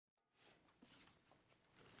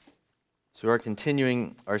So we're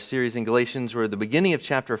continuing our series in Galatians. We're at the beginning of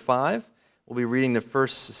chapter 5. We'll be reading the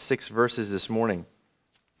first 6 verses this morning.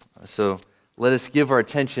 So let us give our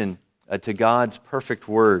attention to God's perfect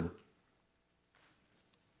word.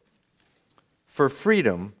 For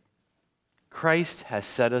freedom, Christ has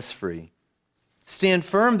set us free. Stand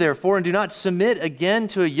firm, therefore, and do not submit again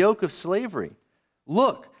to a yoke of slavery.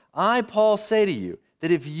 Look, I, Paul, say to you that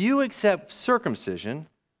if you accept circumcision,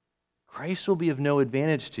 Christ will be of no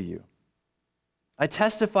advantage to you. I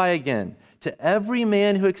testify again to every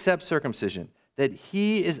man who accepts circumcision that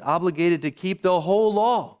he is obligated to keep the whole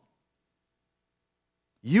law.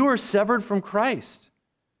 You are severed from Christ.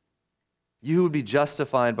 You would be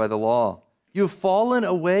justified by the law. You have fallen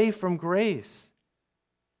away from grace.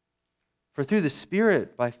 For through the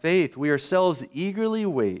Spirit, by faith, we ourselves eagerly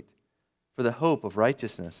wait for the hope of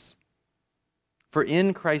righteousness. For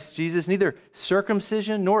in Christ Jesus, neither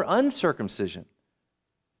circumcision nor uncircumcision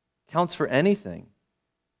counts for anything,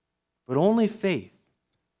 but only faith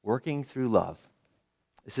working through love.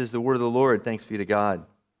 This is the word of the Lord. Thanks be to God.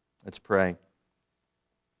 Let's pray.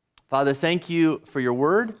 Father, thank you for your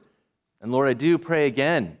word. And Lord, I do pray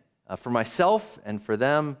again for myself and for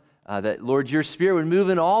them that, Lord, your Spirit would move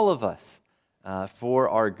in all of us for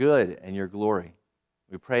our good and your glory.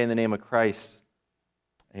 We pray in the name of Christ.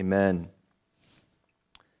 Amen.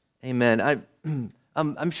 Amen.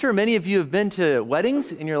 I'm sure many of you have been to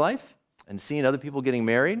weddings in your life and seen other people getting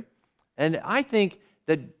married. And I think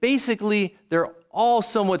that basically they're all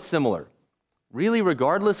somewhat similar. Really,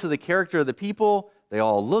 regardless of the character of the people, they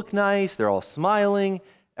all look nice, they're all smiling,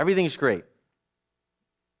 everything's great.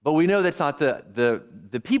 But we know that's not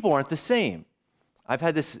the people aren't the same.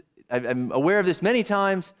 I'm aware of this many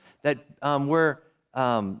times that where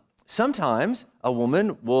sometimes a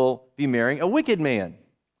woman will be marrying a wicked man.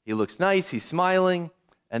 He looks nice, he's smiling,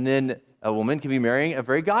 and then a woman can be marrying a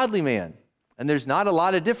very godly man. And there's not a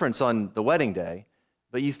lot of difference on the wedding day,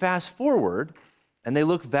 but you fast forward, and they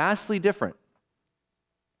look vastly different.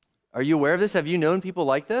 Are you aware of this? Have you known people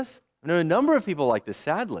like this? I've known a number of people like this,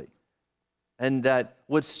 sadly. And that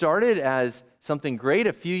what started as something great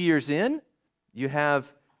a few years in, you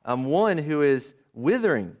have one who is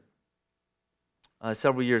withering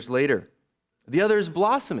several years later. The other is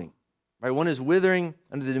blossoming. Right? One is withering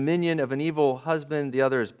under the dominion of an evil husband. The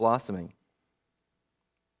other is blossoming.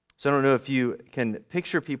 So I don't know if you can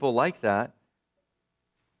picture people like that.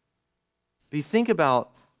 But you think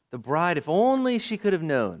about the bride, if only she could have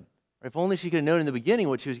known, or if only she could have known in the beginning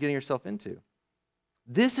what she was getting herself into.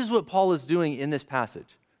 This is what Paul is doing in this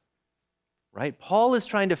passage. Right? Paul is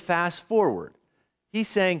trying to fast forward. He's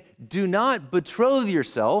saying, do not betroth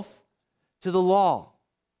yourself to the law.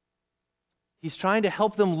 He's trying to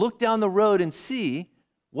help them look down the road and see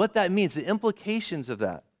what that means, the implications of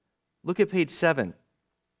that. Look at page 7.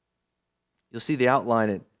 You'll see the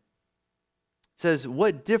outline. It says,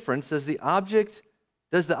 what difference does the object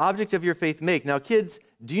of your faith make? Now, kids,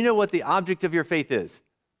 do you know what the object of your faith is?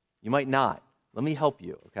 You might not. Let me help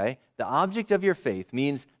you, okay? The object of your faith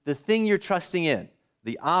means the thing you're trusting in,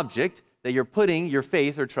 the object that you're putting your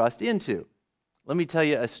faith or trust into. Let me tell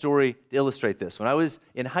you a story to illustrate this. When I was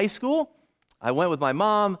in high school, I went with my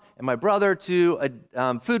mom and my brother to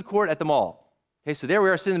a food court at the mall. Okay, so there we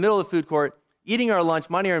are sitting in the middle of the food court, eating our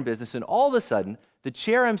lunch, minding our own business, and all of a sudden, the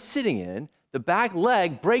chair I'm sitting in, the back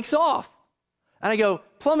leg breaks off. And I go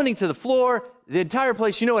plummeting to the floor. The entire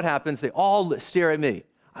place, you know what happens. They all stare at me.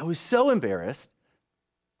 I was so embarrassed.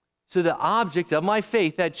 So the object of my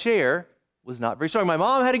faith, that chair, was not very strong. My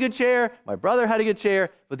mom had a good chair. My brother had a good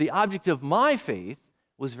chair. But the object of my faith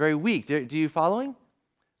was very weak. Do you following?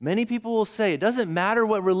 Many people will say it doesn't matter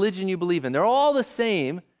what religion you believe in. They're all the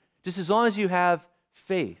same, just as long as you have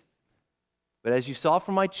faith. But as you saw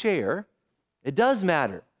from my chair, it does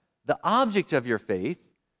matter. The object of your faith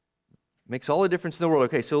makes all the difference in the world.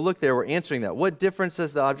 Okay, so look there, we're answering that. What difference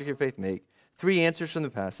does the object of your faith make? 3 answers from the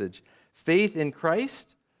passage. Faith in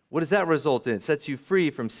Christ, what does that result in? It sets you free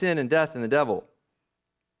from sin and death and the devil.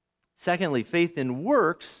 Secondly, faith in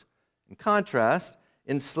works, in contrast,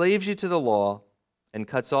 enslaves you to the law and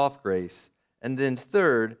cuts off grace. And then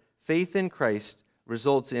third, faith in Christ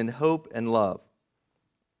results in hope and love.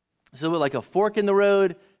 So we're like a fork in the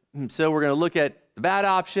road. So we're going to look at the bad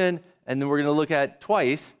option, and then we're going to look at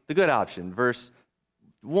twice the good option, verse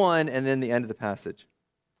 1 and then the end of the passage.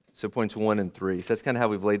 So points 1 and 3. So that's kind of how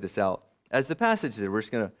we've laid this out. As the passage did, we're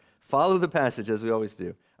just going to follow the passage as we always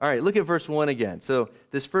do. All right, look at verse 1 again. So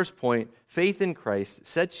this first point, faith in Christ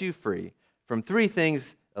sets you free from 3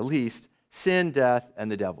 things at least: sin, death, and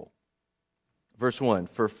the devil. Verse 1,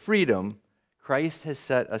 for freedom, Christ has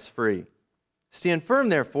set us free. Stand firm,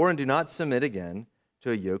 therefore, and do not submit again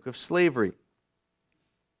to a yoke of slavery.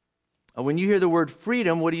 When you hear the word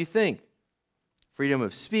freedom, what do you think? Freedom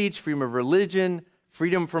of speech, freedom of religion,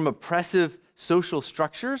 freedom from oppressive social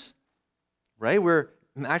structures, right? We're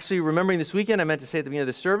actually remembering this weekend, I meant to say at the beginning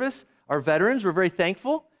of the service, our veterans, we're very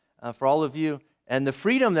thankful for all of you and the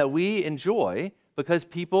freedom that we enjoy because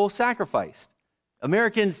people sacrificed.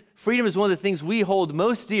 Americans, freedom is one of the things we hold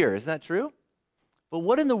most dear, isn't that true? But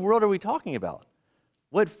what in the world are we talking about?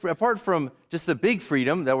 Apart from just the big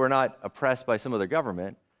freedom that we're not oppressed by some other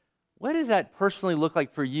government, what does that personally look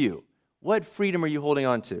like for you? What freedom are you holding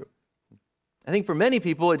on to? I think for many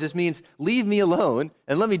people, it just means leave me alone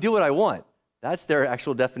and let me do what I want. That's their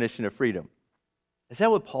actual definition of freedom. Is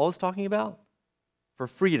that what Paul is talking about? For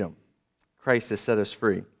freedom, Christ has set us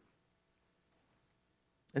free.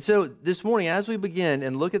 And so this morning, as we begin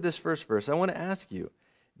and look at this first verse, I want to ask you,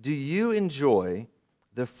 do you enjoy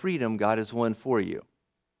the freedom God has won for you?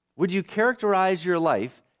 Would you characterize your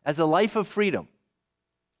life as a life of freedom?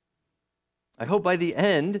 I hope by the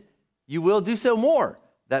end, you will do so more,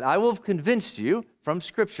 that I will have convinced you from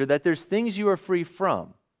Scripture that there's things you are free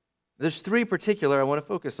from. There's three particular I want to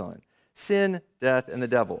focus on: sin, death, and the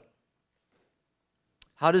devil.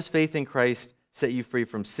 How does faith in Christ set you free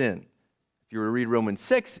from sin? If you were to read Romans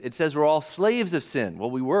 6, it says we're all slaves of sin.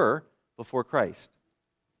 Well, we were before Christ.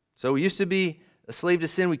 So we used to be a slave to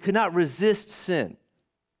sin. We could not resist sin.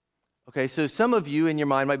 Okay, so some of you in your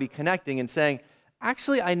mind might be connecting and saying,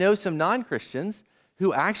 actually, I know some non-Christians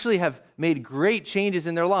who actually have made great changes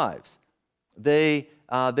in their lives. They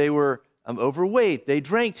were overweight, they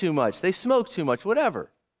drank too much, they smoked too much,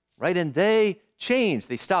 whatever, right? And they changed.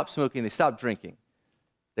 They stopped smoking, they stopped drinking.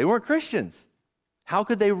 They weren't Christians. How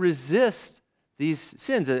could they resist these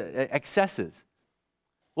sins, excesses?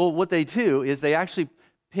 Well, what they do is they actually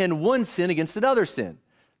pin one sin against another sin.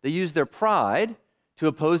 They use their pride to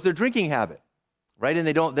oppose their drinking habit, right? And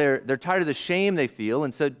they're tired of the shame they feel.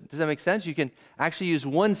 And so, does that make sense? You can actually use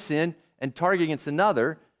one sin and target against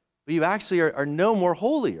another, but you actually are no more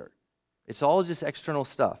holier. It's all just external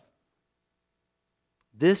stuff.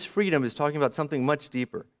 This freedom is talking about something much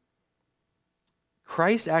deeper.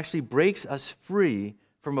 Christ actually breaks us free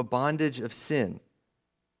from a bondage of sin.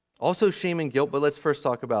 Also shame and guilt, but let's first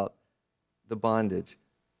talk about the bondage.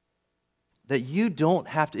 That you don't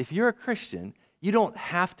have to, if you're a Christian, you don't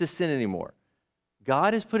have to sin anymore.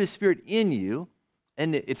 God has put His Spirit in you,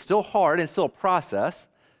 and it's still hard and it's still a process,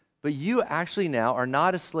 but you actually now are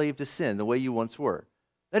not a slave to sin the way you once were.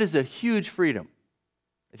 That is a huge freedom.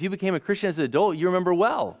 If you became a Christian as an adult, you remember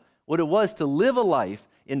well what it was to live a life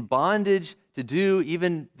in bondage, to do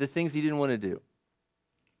even the things you didn't want to do.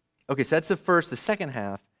 Okay, so that's the first. The second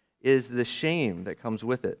half is the shame that comes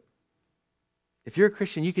with it. If you're a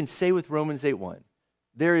Christian, you can say with Romans 8:1,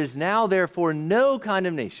 there is now therefore no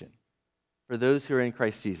condemnation for those who are in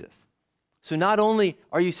Christ Jesus. So not only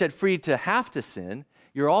are you set free to have to sin,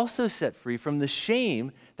 you're also set free from the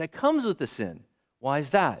shame that comes with the sin. Why is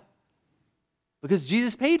that? Because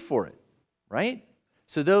Jesus paid for it, right?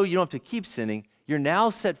 So though you don't have to keep sinning, you're now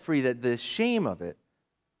set free that the shame of it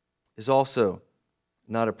is also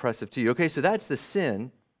not oppressive to you. Okay, so that's the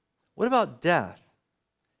sin. What about death?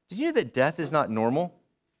 Did you know that death is not normal?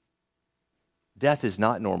 Death is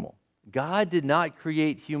not normal. God did not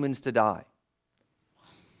create humans to die.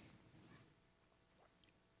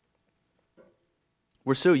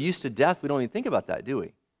 We're so used to death, we don't even think about that, do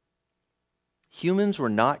we? Humans were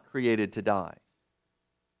not created to die.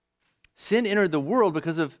 Sin entered the world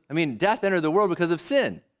death entered the world because of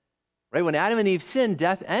sin. Right? When Adam and Eve sinned,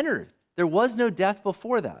 death entered. There was no death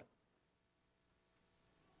before that.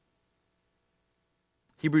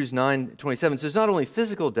 Hebrews 9:27 says not only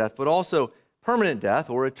physical death, but also permanent death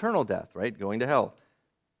or eternal death, right? Going to hell.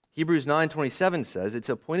 Hebrews 9:27 says it's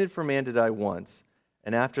appointed for man to die once,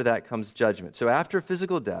 and after that comes judgment. So after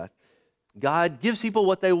physical death, God gives people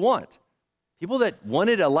what they want. People that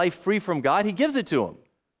wanted a life free from God, He gives it to them.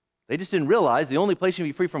 They just didn't realize the only place you can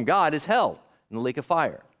be free from God is hell, in the lake of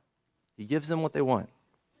fire. He gives them what they want.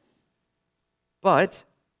 But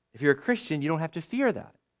if you're a Christian, you don't have to fear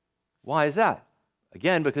that. Why is that?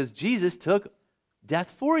 Again, because Jesus took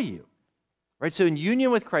death for you. Right? So in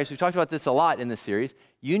union with Christ, we've talked about this a lot in this series.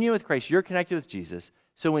 Union with Christ, you're connected with Jesus.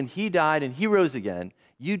 So when He died and He rose again,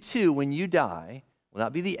 you too, when you die, will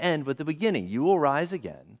not be the end, but the beginning. You will rise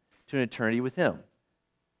again to an eternity with Him.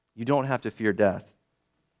 You don't have to fear death.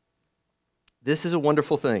 This is a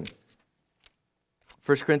wonderful thing.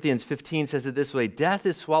 1 Corinthians 15 says it this way, death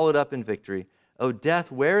is swallowed up in victory. O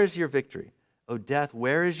death, where is your victory? O death,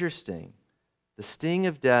 where is your sting? The sting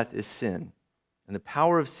of death is sin, and the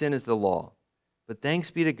power of sin is the law. But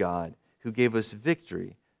thanks be to God who gave us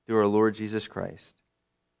victory through our Lord Jesus Christ.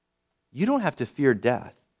 you don't have to fear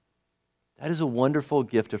death. That is a wonderful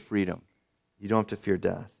gift of freedom. You don't have to fear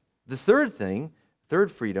death. The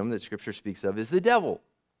third freedom that Scripture speaks of is the devil.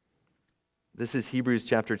 This is Hebrews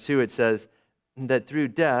chapter 2. It says that through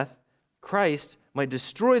death, Christ might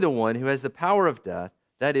destroy the one who has the power of death,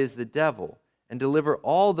 that is, the devil, and deliver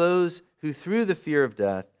all those who through the fear of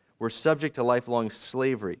death were subject to lifelong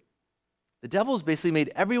slavery. The devil's basically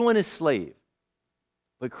made everyone a slave,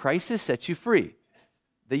 but Christ has set you free,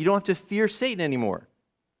 that you don't have to fear Satan anymore.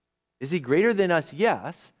 Is he greater than us?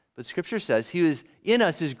 Yes, but Scripture says he who is in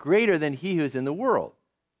us is greater than he who is in the world.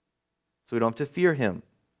 So we don't have to fear him.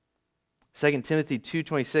 2 Timothy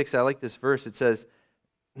 2:26, I like this verse. It says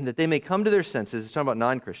that they may come to their senses, it's talking about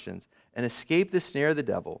non-Christians, and escape the snare of the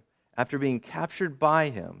devil after being captured by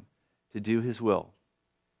him to do his will.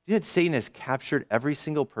 Do you know that Satan has captured every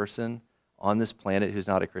single person on this planet who's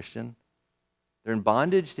not a Christian? They're in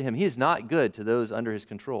bondage to him. He is not good to those under his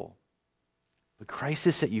control. But Christ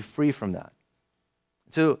has set you free from that.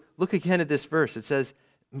 So look again at this verse. It says,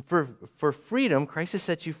 for freedom, Christ has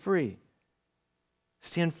set you free.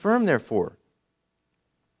 Stand firm, therefore.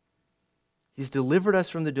 He's delivered us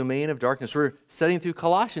from the domain of darkness. We're studying through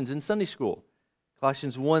Colossians in Sunday school.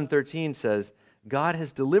 Colossians 1:13 says, God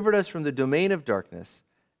has delivered us from the domain of darkness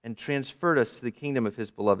and transferred us to the kingdom of his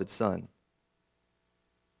beloved Son.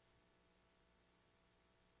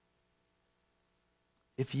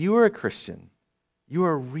 If you are a Christian, you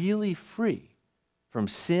are really free from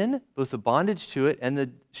sin, both the bondage to it and the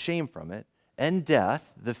shame from it, and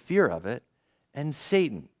death, the fear of it, and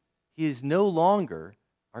Satan. He is no longer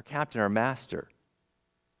our captain, our master.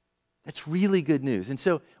 That's really good news. And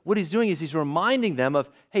so what he's doing is he's reminding them of,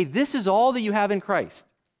 hey, this is all that you have in Christ.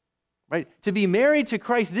 Right? To be married to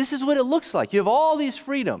Christ, this is what it looks like. You have all these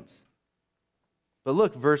freedoms. But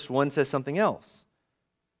look, verse 1 says something else.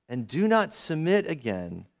 And do not submit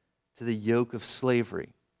again to the yoke of slavery.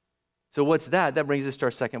 So what's that? That brings us to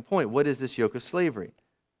our second point. What is this yoke of slavery?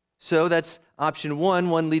 So that's option one.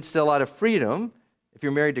 One leads to a lot of freedom. If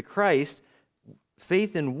you're married to Christ,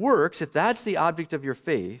 faith and works, if that's the object of your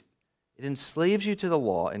faith, it enslaves you to the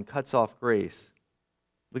law and cuts off grace.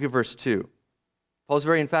 Look at verse 2. Paul's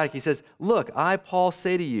very emphatic. He says, look, I, Paul,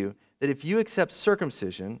 say to you that if you accept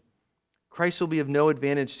circumcision, Christ will be of no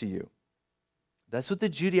advantage to you. That's what the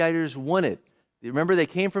Judaizers wanted. Remember, they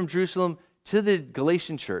came from Jerusalem to the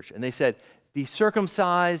Galatian church, and they said, be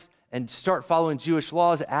circumcised and start following Jewish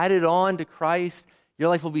laws, added on to Christ. Your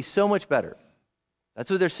life will be so much better. That's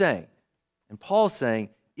what they're saying. And Paul's saying,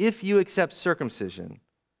 if you accept circumcision,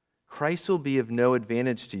 Christ will be of no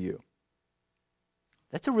advantage to you.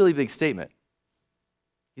 That's a really big statement.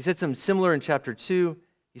 He said something similar in chapter 2.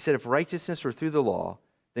 He said, if righteousness were through the law,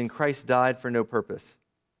 then Christ died for no purpose.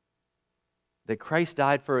 That Christ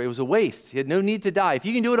died for, it was a waste. He had no need to die. If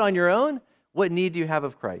you can do it on your own, what need do you have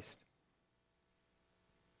of Christ?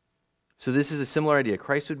 So this is a similar idea.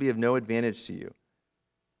 Christ would be of no advantage to you.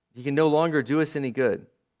 He can no longer do us any good.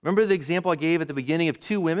 Remember the example I gave at the beginning of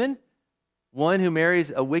two women? One who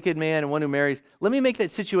marries a wicked man and one who marries... Let me make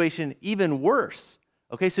that situation even worse.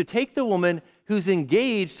 Okay, so take the woman who's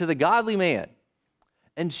engaged to the godly man,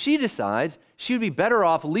 and she decides she would be better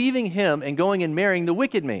off leaving him and going and marrying the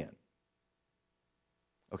wicked man.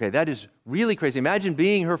 Okay, that is really crazy. Imagine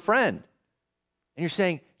being her friend, and you're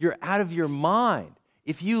saying, you're out of your mind.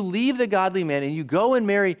 If you leave the godly man and you go and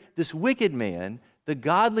marry this wicked man, the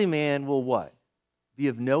godly man will what? Be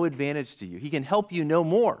of no advantage to you. He can help you no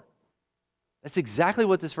more. That's exactly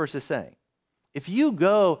what this verse is saying. If you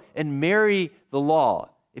go and marry the law,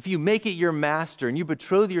 if you make it your master and you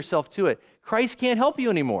betroth yourself to it, Christ can't help you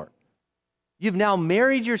anymore. You've now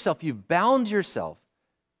married yourself. You've bound yourself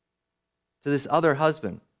to this other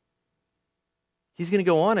husband. He's going to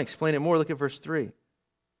go on and explain it more. Look at verse 3.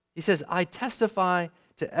 He says, I testify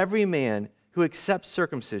to every man who accepts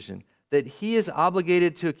circumcision that he is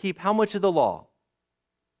obligated to keep how much of the law?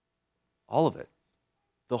 All of it.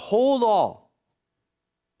 The whole law.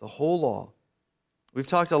 The whole law. We've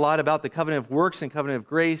talked a lot about the covenant of works and covenant of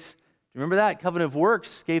grace. Do you remember that? Covenant of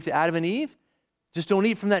works gave to Adam and Eve. Just don't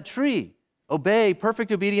eat from that tree. Obey.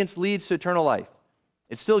 Perfect obedience leads to eternal life.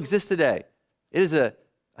 It still exists today. It is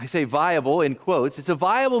I say viable in quotes, it's a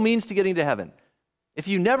viable means to getting to heaven. If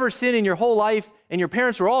you never sin in your whole life and your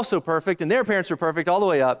parents were also perfect and their parents were perfect all the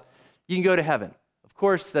way up, you can go to heaven. Of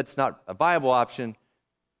course, that's not a viable option,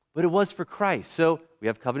 but it was for Christ. So we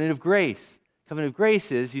have covenant of grace. Covenant of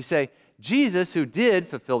grace is you say, Jesus, who did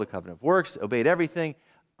fulfill the covenant of works, obeyed everything,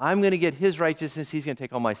 I'm going to get his righteousness, he's going to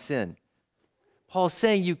take all my sin. Paul's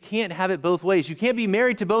saying you can't have it both ways. You can't be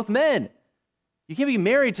married to both men. You can't be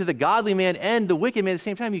married to the godly man and the wicked man at the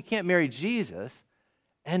same time. You can't marry Jesus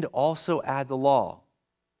and also add the law.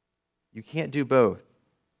 You can't do both.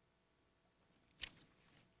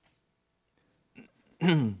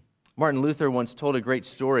 Martin Luther once told a great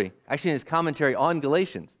story, actually in his commentary on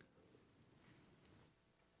Galatians.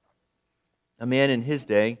 A man in his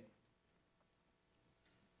day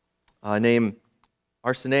named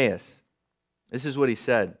Arsenaeus. This is what he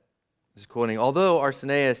said. This is quoting, "Although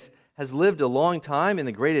Arsenaeus has lived a long time in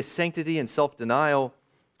the greatest sanctity and self-denial,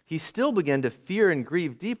 he still began to fear and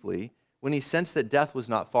grieve deeply when he sensed that death was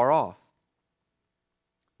not far off.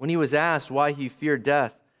 When he was asked why he feared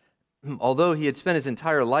death, although he had spent his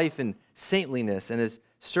entire life in saintliness and has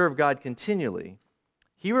served God continually,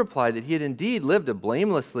 he replied that he had indeed lived a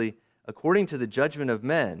blamelessly according to the judgment of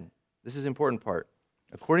men." This is the important part.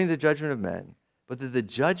 "According to the judgment of men, but that the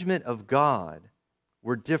judgment of God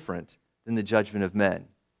were different than the judgment of men."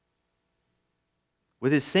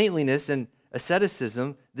 With his saintliness and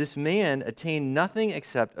asceticism, this man attained nothing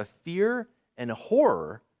except a fear and a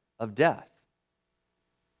horror of death.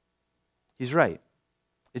 He's right.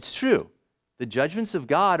 It's true. The judgments of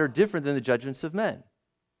God are different than the judgments of men.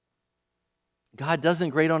 God doesn't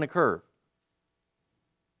grade on a curve.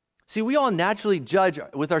 See, we all naturally judge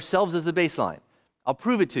with ourselves as the baseline. I'll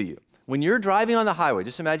prove it to you. When you're driving on the highway,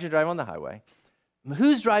 just imagine you're driving on the highway.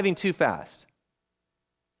 Who's driving too fast?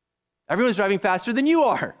 Everyone's driving faster than you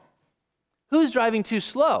are. Who's driving too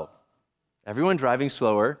slow? Everyone driving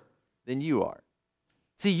slower than you are.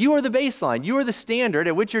 See, you are the baseline. You are the standard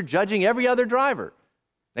at which you're judging every other driver.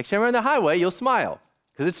 Next time you're on the highway, you'll smile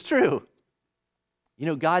because it's true. You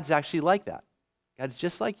know, God's actually like that. God's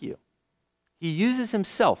just like you. He uses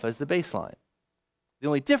himself as the baseline. The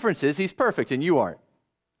only difference is he's perfect and you aren't.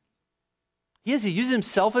 He uses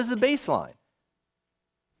himself as the baseline.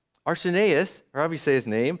 Arsenaeus, or however you say his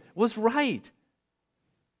name, was right.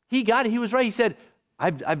 He got it. He was right. He said,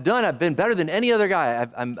 I've been better than any other guy.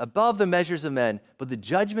 I'm above the measures of men, but the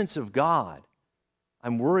judgments of God,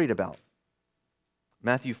 I'm worried about.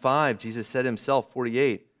 Matthew 5, Jesus said himself,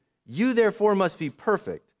 48, "You therefore must be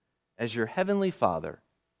perfect as your heavenly Father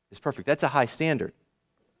is perfect." That's a high standard.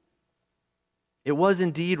 It was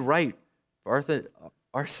indeed right for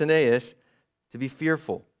Arsenaeus to be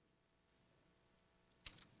fearful.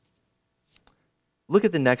 Look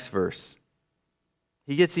at the next verse.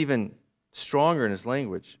 He gets even stronger in his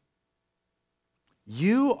language.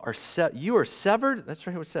 You are severed, that's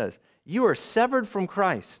right what it says. You are severed from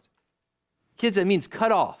Christ. Kids, that means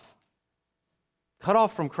cut off. Cut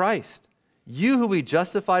off from Christ. You who be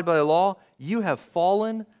justified by the law, you have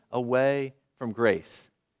fallen away from grace.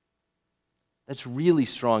 That's really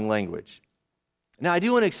strong language. Now, I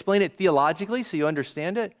do want to explain it theologically so you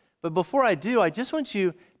understand it, but before I do, I just want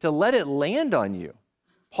you to let it land on you.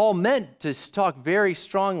 Paul meant to talk very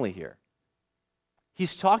strongly here.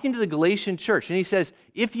 He's talking to the Galatian church, and he says,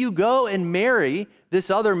 if you go and marry this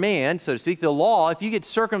other man, so to speak, the law, if you get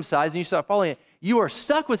circumcised and you start following it, you are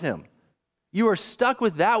stuck with him. You are stuck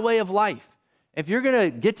with that way of life. If you're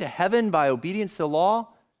going to get to heaven by obedience to the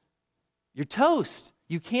law, you're toast.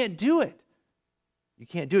 You can't do it. You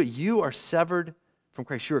can't do it. You are severed from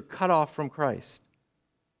Christ. You are cut off from Christ.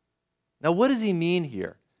 Now, what does he mean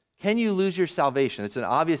here? Can you lose your salvation? It's an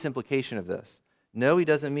obvious implication of this. No, he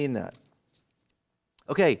doesn't mean that.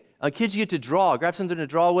 Okay, kids, you get to draw. Grab something to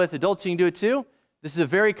draw with. Adults, you can do it too. This is a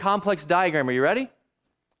very complex diagram. Are you ready?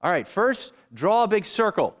 All right, first, draw a big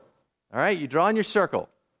circle. All right, you draw in your circle.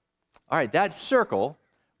 All right, that circle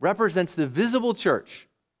represents the visible church.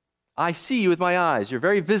 I see you with my eyes. You're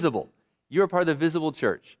very visible. You are part of the visible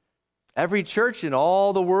church. Every church in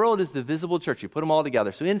all the world is the visible church. You put them all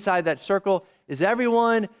together. So inside that circle is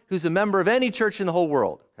everyone who's a member of any church in the whole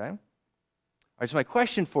world, okay? All right, so my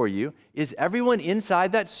question for you is, everyone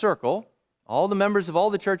inside that circle, all the members of all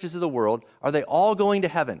the churches of the world, are they all going to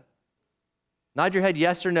heaven? Nod your head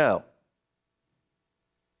yes or no.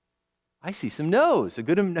 I see some no's, a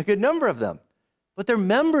good number of them. But they're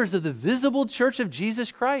members of the visible church of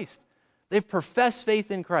Jesus Christ. They've professed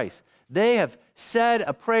faith in Christ. They have said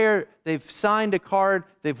a prayer, they've signed a card,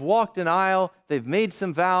 they've walked an aisle, they've made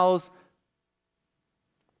some vows,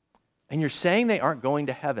 and you're saying they aren't going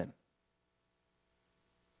to heaven.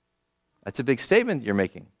 That's a big statement you're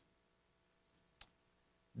making.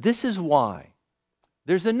 This is why.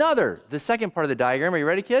 There's the second part of the diagram. Are you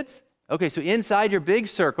ready, kids? Okay, so inside your big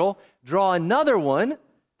circle, draw another one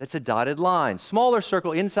that's a dotted line. Smaller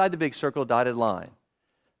circle inside the big circle, dotted line.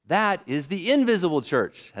 That is the invisible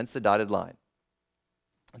church, hence the dotted line.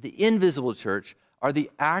 The invisible church are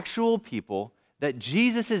the actual people that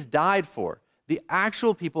Jesus has died for, the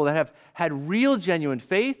actual people that have had real, genuine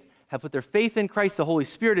faith, have put their faith in Christ. The Holy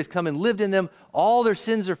Spirit has come and lived in them. All their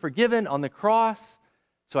sins are forgiven on the cross.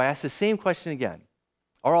 So I ask the same question again.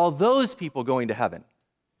 Are all those people going to heaven?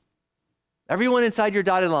 Everyone inside your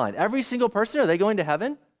dotted line, every single person, are they going to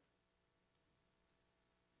heaven?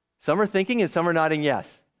 Some are thinking and some are nodding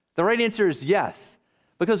yes. The right answer is yes.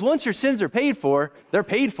 Because once your sins are paid for, they're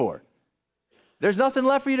paid for. There's nothing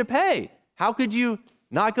left for you to pay. How could you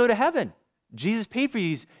not go to heaven? Jesus paid for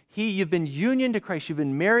you. You've been union to Christ. You've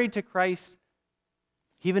been married to Christ.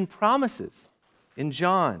 He even promises in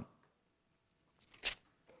John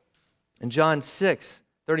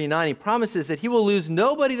 6:39, he promises that he will lose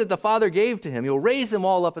nobody that the Father gave to him. He will raise them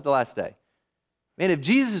all up at the last day. Man, if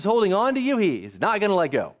Jesus is holding on to you, he is not going to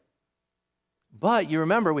let go. But you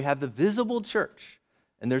remember, we have the visible church,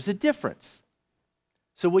 and there's a difference.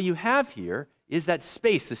 So what you have here is that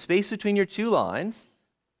space, the space between your two lines,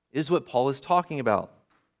 is what Paul is talking about.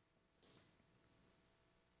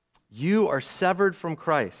 You are severed from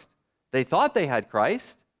Christ. They thought they had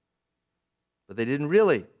Christ, but they didn't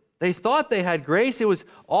really. They thought they had grace. It was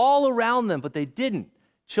all around them, but they didn't.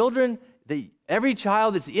 Children, every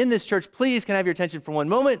child that's in this church, please, can I have your attention for one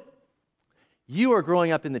moment? You are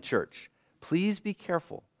growing up in the church. Please be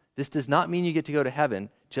careful. This does not mean you get to go to heaven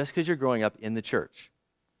just because you're growing up in the church.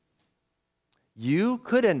 You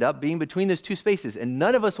could end up being between those two spaces, and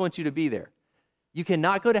none of us want you to be there. You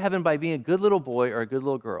cannot go to heaven by being a good little boy or a good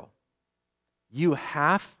little girl. You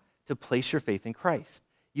have to place your faith in Christ.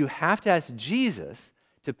 You have to ask Jesus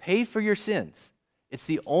to pay for your sins. It's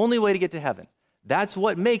the only way to get to heaven. That's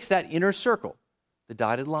what makes that inner circle, the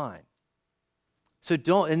dotted line. So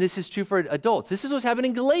and this is true for adults. This is what's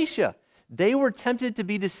happening in Galatia. They were tempted to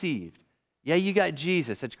be deceived. Yeah, you got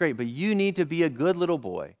Jesus, that's great, but you need to be a good little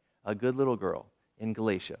boy, a good little girl in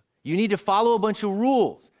Galatia. You need to follow a bunch of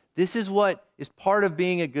rules. This is what is part of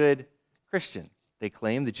being a good Christian. They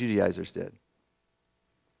claim, the Judaizers did.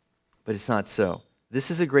 But it's not so.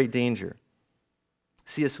 This is a great danger.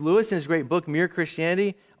 C.S. Lewis, in his great book, Mere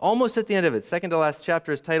Christianity, almost at the end of it, second to last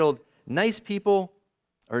chapter, is titled, Nice People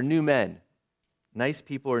or New Men? Nice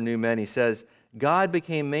People or New Men? He says, God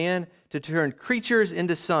became man to turn creatures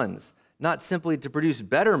into sons, not simply to produce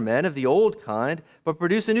better men of the old kind, but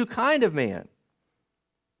produce a new kind of man.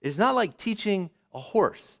 It is not like teaching a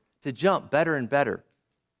horse to jump better and better,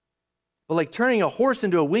 but like turning a horse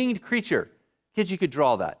into a winged creature. Kids, you could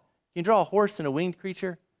draw that. Can you draw a horse and a winged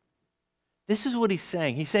creature? This is what he's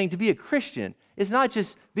saying. He's saying to be a Christian is not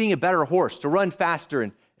just being a better horse, to run faster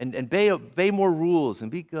and obey more rules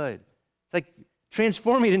and be good. It's like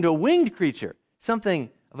transforming it into a winged creature, something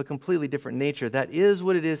of a completely different nature. That is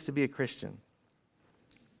what it is to be a Christian.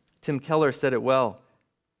 Tim Keller said it well.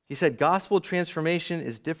 He said, gospel transformation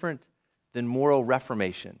is different than moral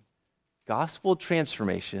reformation. Gospel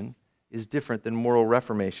transformation is different than moral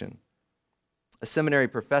reformation. A seminary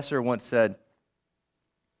professor once said,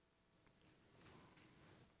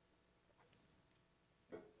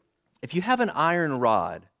 if you have an iron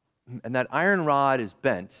rod and that iron rod is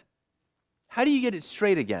bent, how do you get it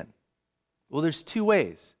straight again? Well, there's two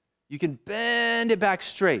ways. You can bend it back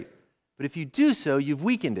straight, but if you do so, you've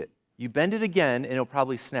weakened it. You bend it again and it'll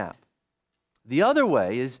probably snap. The other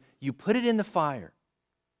way is you put it in the fire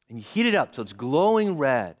and you heat it up till it's glowing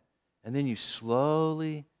red, and then you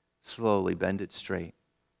slowly bend it straight.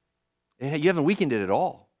 You haven't weakened it at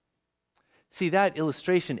all. See, that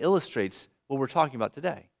illustration illustrates what we're talking about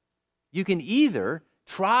today. You can either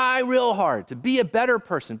try real hard to be a better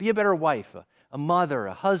person, be a better wife, a mother,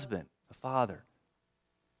 a husband, a father,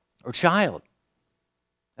 or child.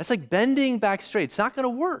 That's like bending back straight. It's not going to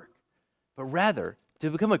work. But rather, to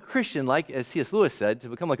become a Christian, like as C.S. Lewis said, to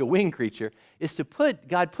become like a winged creature, is to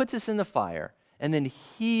God puts us in the fire, and then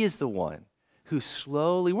He is the one who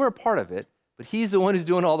slowly, we're a part of it, but He's the one who's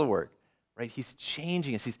doing all the work, right? He's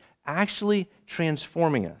changing us. He's actually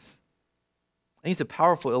transforming us. I think it's a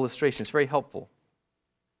powerful illustration. It's very helpful.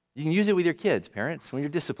 You can use it with your kids, parents, when you're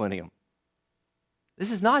disciplining them. This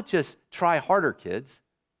is not just try harder, kids.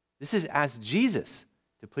 This is ask Jesus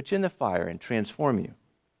to put you in the fire and transform you.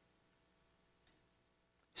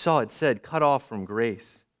 Saw it said, cut off from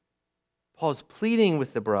grace. Paul's pleading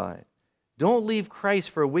with the bride. Don't leave Christ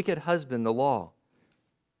for a wicked husband, the law.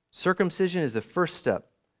 Circumcision is the first step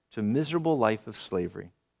to a miserable life of slavery.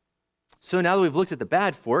 So now that we've looked at the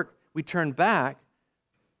bad fork, we turn back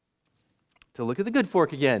to look at the good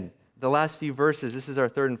fork again. The last few verses, this is our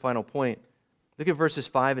third and final point. Look at verses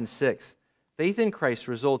 5 and 6. Faith in Christ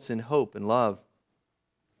results in hope and love.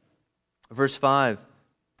 Verse 5,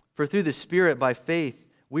 for through the Spirit by faith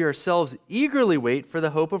we ourselves eagerly wait for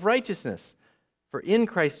the hope of righteousness. For in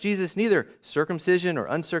Christ Jesus neither circumcision or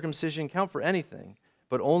uncircumcision count for anything,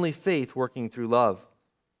 but only faith working through love.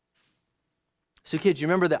 So kids, you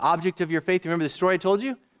remember the object of your faith? You remember the story I told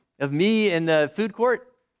you of me in the food court?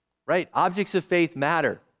 Right? Objects of faith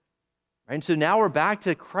matter. Right? And so now we're back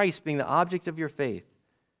to Christ being the object of your faith.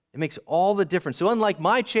 It makes all the difference. So unlike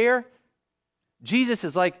my chair, Jesus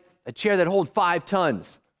is like a chair that holds 5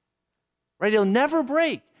 tons. Right? It'll never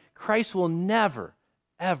break. Christ will never,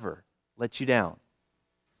 ever let you down.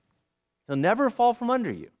 He'll never fall from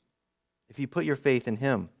under you if you put your faith in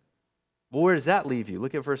him. Well, where does that leave you?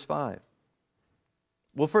 Look at verse 5.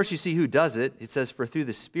 Well, first you see who does it. It says, for through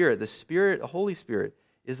the Spirit, the Holy Spirit,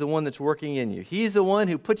 is the one that's working in you. He's the one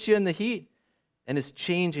who puts you in the heat and is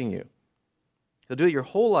changing you. He'll do it your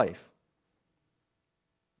whole life.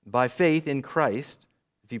 By faith in Christ,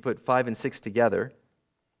 if you put 5 and 6 together.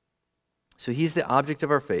 So he's the object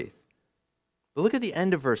of our faith. But look at the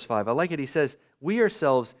end of verse 5. I like it. He says, we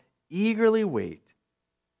ourselves eagerly wait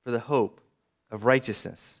for the hope of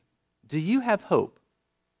righteousness. Do you have hope?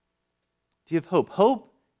 Do you have hope?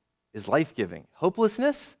 Hope is life-giving.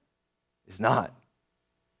 Hopelessness is not.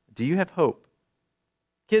 Do you have hope?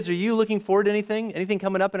 Kids, are you looking forward to anything? Anything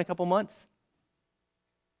coming up in a couple months?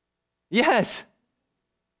 Yes.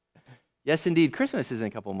 Yes, indeed. Christmas is in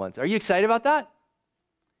a couple months. Are you excited about that?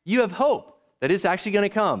 You have hope that it's actually going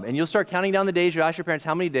to come, and you'll start counting down the days. You'll ask your parents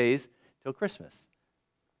how many days till Christmas.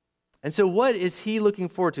 And so what is he looking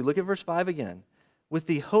forward to? Look at verse 5 again. With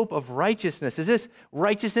the hope of righteousness. Is this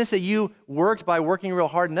righteousness that you worked by working real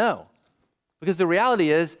hard? No. Because the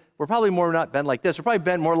reality is, we're probably more not bent like this. We're probably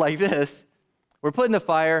bent more like this. We're put in the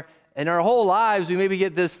fire, and our whole lives we maybe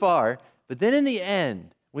get this far. But then in the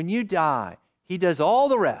end, when you die, he does all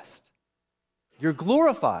the rest. You're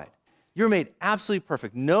glorified. You're made absolutely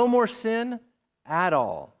perfect. No more sin at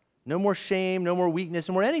all. No more shame, no more weakness,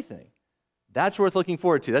 no more anything. That's worth looking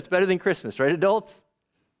forward to. That's better than Christmas, right, adults?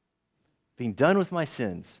 Being done with my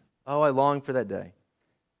sins. Oh, I long for that day.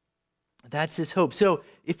 That's his hope. So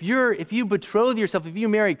if you betroth yourself, if you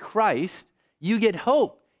marry Christ, you get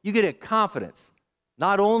hope. You get a confidence.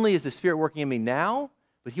 Not only is the Spirit working in me now,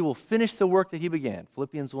 but he will finish the work that he began.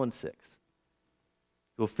 Philippians 1:6. He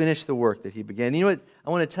will finish the work that he began. You know what? I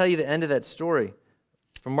want to tell you the end of that story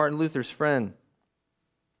from Martin Luther's friend,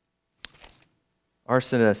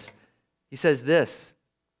 Arsenis. He says this.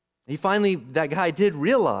 That guy did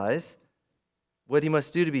realize what he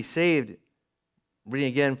must do to be saved. Reading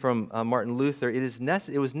again from Martin Luther,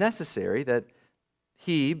 it was necessary that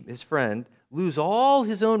he, his friend, lose all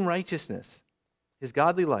his own righteousness, his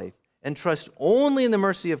godly life, and trust only in the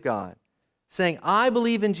mercy of God, saying, I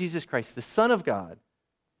believe in Jesus Christ, the Son of God,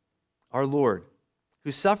 our Lord,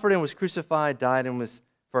 who suffered and was crucified, died, and was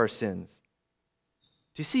for our sins.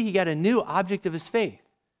 Do you see, he got a new object of his faith.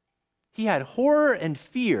 He had horror and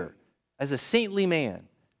fear as a saintly man,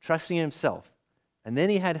 trusting in himself. And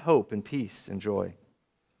then he had hope and peace and joy.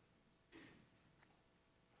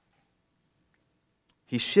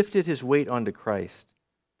 He shifted his weight onto Christ,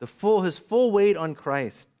 his full weight on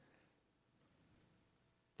Christ,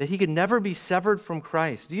 that he could never be severed from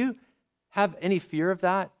Christ. Do you have any fear of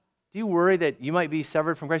that? Do you worry that you might be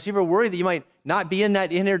severed from Christ? Do you ever worry that you might not be in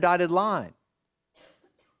that inner dotted line?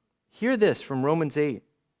 Hear this from Romans 8,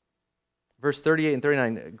 verse 38 and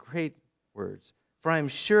 39, great words. For I am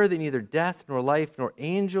sure that neither death, nor life, nor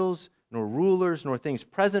angels, nor rulers, nor things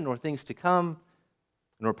present, nor things to come,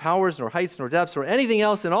 nor powers, nor heights, nor depths, nor anything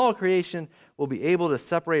else in all creation will be able to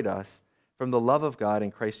separate us from the love of God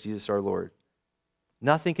in Christ Jesus our Lord.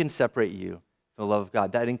 Nothing can separate you from the love of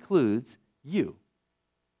God. That includes you.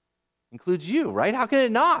 Includes you, right? How can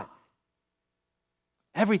it not?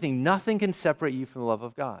 Everything, nothing can separate you from the love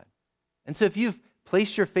of God. And so if you've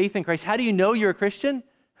placed your faith in Christ, how do you know you're a Christian?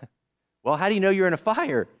 Well, how do you know you're in a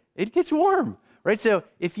fire? It gets warm, right? So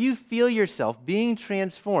if you feel yourself being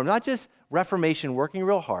transformed, not just reformation, working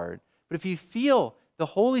real hard, but if you feel the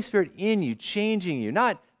Holy Spirit in you, changing you,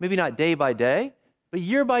 maybe not day by day, but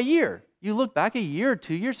year by year. You look back a year,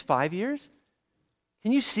 2 years, 5 years.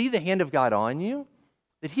 Can you see the hand of God on you?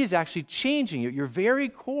 That he is actually changing you at your very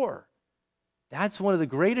core. That's one of the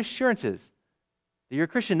great assurances that you're a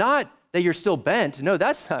Christian. Not that you're still bent. No,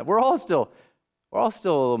 that's not. We're all still a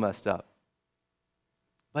little messed up.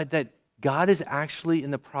 But that God is actually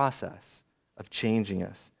in the process of changing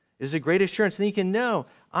us. It is a great assurance. And you can know,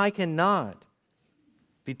 I cannot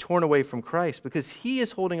be torn away from Christ because he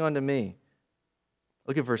is holding on to me.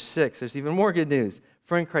 Look at verse 6. There's even more good news.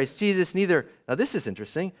 For in Christ Jesus, neither, now this is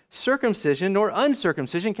interesting, circumcision nor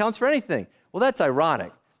uncircumcision counts for anything. Well, that's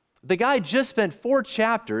ironic. The guy just spent 4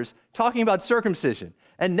 chapters talking about circumcision.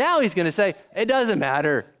 And now he's going to say, it doesn't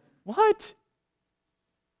matter. What?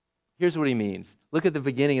 Here's what he means. Look at the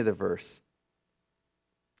beginning of the verse.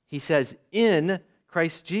 He says, in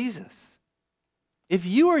Christ Jesus. If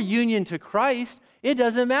you are union to Christ, it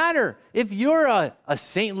doesn't matter. If you're a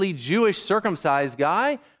saintly Jewish circumcised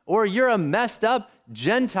guy or you're a messed up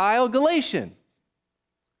Gentile Galatian,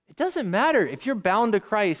 it doesn't matter. If you're bound to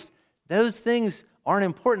Christ, those things aren't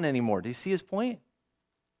important anymore. Do you see his point?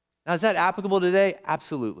 Now, is that applicable today?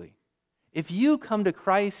 Absolutely. If you come to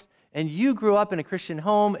Christ and you grew up in a Christian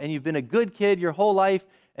home and you've been a good kid your whole life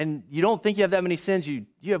and you don't think you have that many sins, you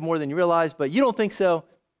have more than you realize, but you don't think so.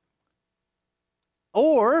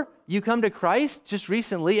 Or you come to Christ just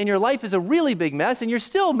recently and your life is a really big mess and you're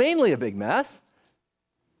still mainly a big mess.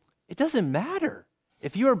 It doesn't matter.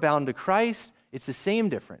 If you are bound to Christ, it's the same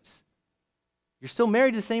difference. You're still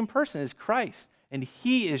married to the same person as Christ, and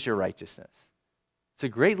he is your righteousness. It's a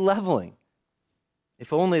great leveling.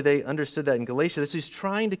 If only they understood that in Galatia. This is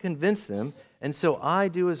trying to convince them, and so I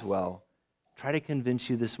do as well. Try to convince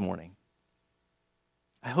you this morning.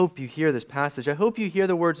 I hope you hear this passage. I hope you hear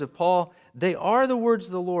the words of Paul. They are the words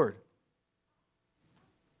of the Lord.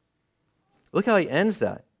 Look how he ends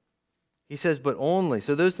that. He says, but only,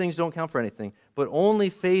 so those things don't count for anything, but only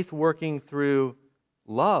faith working through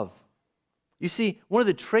love. You see, one of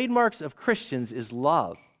the trademarks of Christians is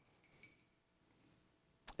love.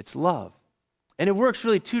 It's love. And it works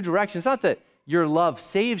really two directions. Not that your love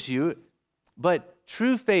saves you, but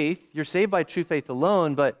true faith, you're saved by true faith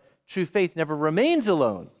alone, but true faith never remains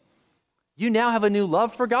alone. You now have a new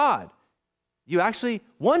love for God. You actually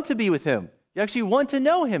want to be with him. You actually want to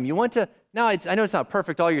know him. You want to, now I know it's not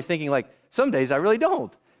perfect, all you're thinking like, some days I really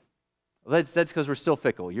don't. That's because we're still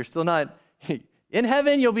fickle. You're still not, in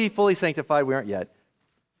heaven you'll be fully sanctified, we aren't yet.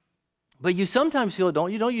 But you sometimes feel it,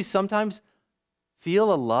 don't you? Don't you sometimes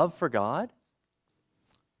feel a love for God?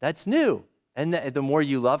 That's new. And the more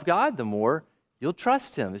you love God, the more you'll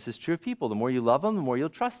trust him. This is true of people. The more you love him, the more you'll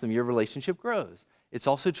trust him. Your relationship grows. It's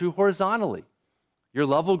also true horizontally. Your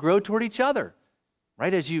love will grow toward each other.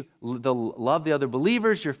 Right? As you love the other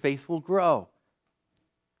believers, your faith will grow.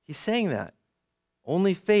 He's saying that.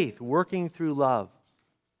 Only faith working through love.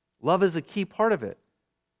 Love is a key part of it.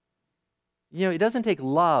 You know, it doesn't take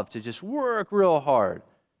love to just work real hard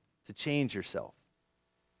to change yourself.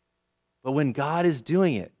 But when God is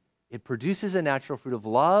doing it, it produces a natural fruit of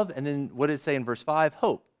love. And then what did it say in verse 5?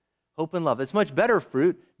 Hope. Hope and love. It's much better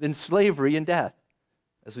fruit than slavery and death,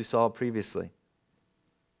 as we saw previously.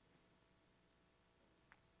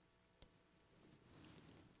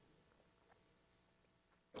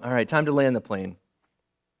 All right, time to land the plane.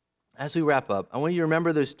 As we wrap up, I want you to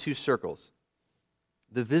remember those two circles,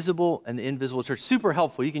 the visible and the invisible church. Super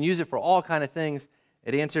helpful. You can use it for all kind of things.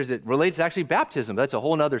 It relates to actually baptism. That's a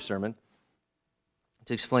whole other sermon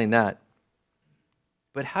to explain that.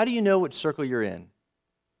 But how do you know which circle you're in?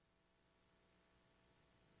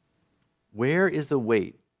 Where is the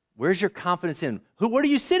weight? Where's your confidence in? What are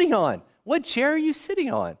you sitting on? What chair are you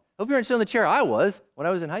sitting on? I hope you aren't sitting on the chair I was when I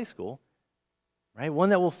was in high school. Right? One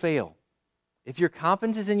that will fail. If your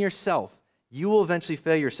confidence is in yourself, you will eventually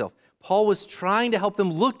fail yourself. Paul was trying to help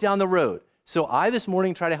them look down the road. So I this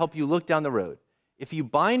morning try to help you look down the road. If you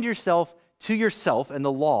bind yourself to yourself and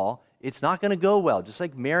the law, it's not going to go well. Just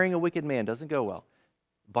like marrying a wicked man doesn't go well.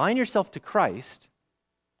 Bind yourself to Christ.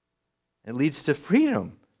 It leads to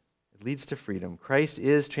freedom. It leads to freedom. Christ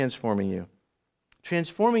is transforming you.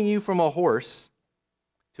 Transforming you from a horse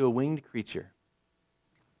to a winged creature.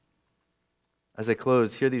 As I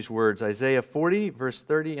close, hear these words. Isaiah 40, verse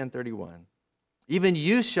 30 and 31. Even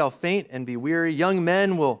youth shall faint and be weary. Young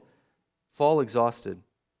men will fall exhausted.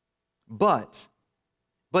 But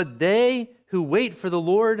they who wait for the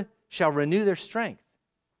Lord shall renew their strength.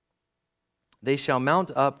 They shall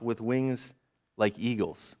mount up with wings like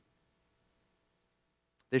eagles.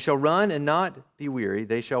 They shall run and not be weary.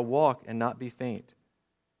 They shall walk and not be faint.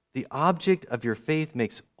 The object of your faith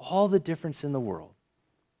makes all the difference in the world.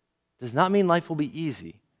 Does not mean life will be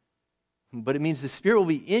easy, but it means the Spirit will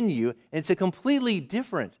be in you, and it's a completely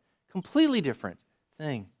different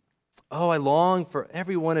thing. Oh, I long for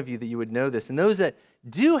every one of you that you would know this. And those that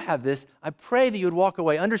do have this, I pray that you would walk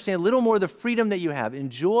away, understand a little more the freedom that you have.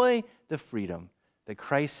 Enjoy the freedom that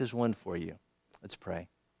Christ has won for you. Let's pray.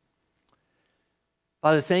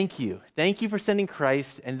 Father, thank you. Thank you for sending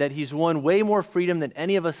Christ and that he's won way more freedom than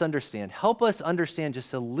any of us understand. Help us understand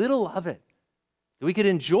just a little of it, that we could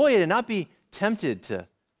enjoy it and not be tempted to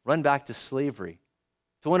run back to slavery,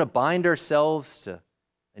 to want to bind ourselves to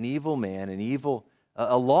an evil man,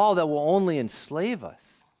 a law that will only enslave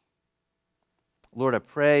us. Lord, I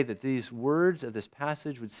pray that these words of this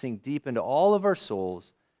passage would sink deep into all of our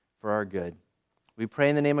souls for our good. We pray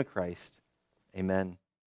in the name of Christ. Amen.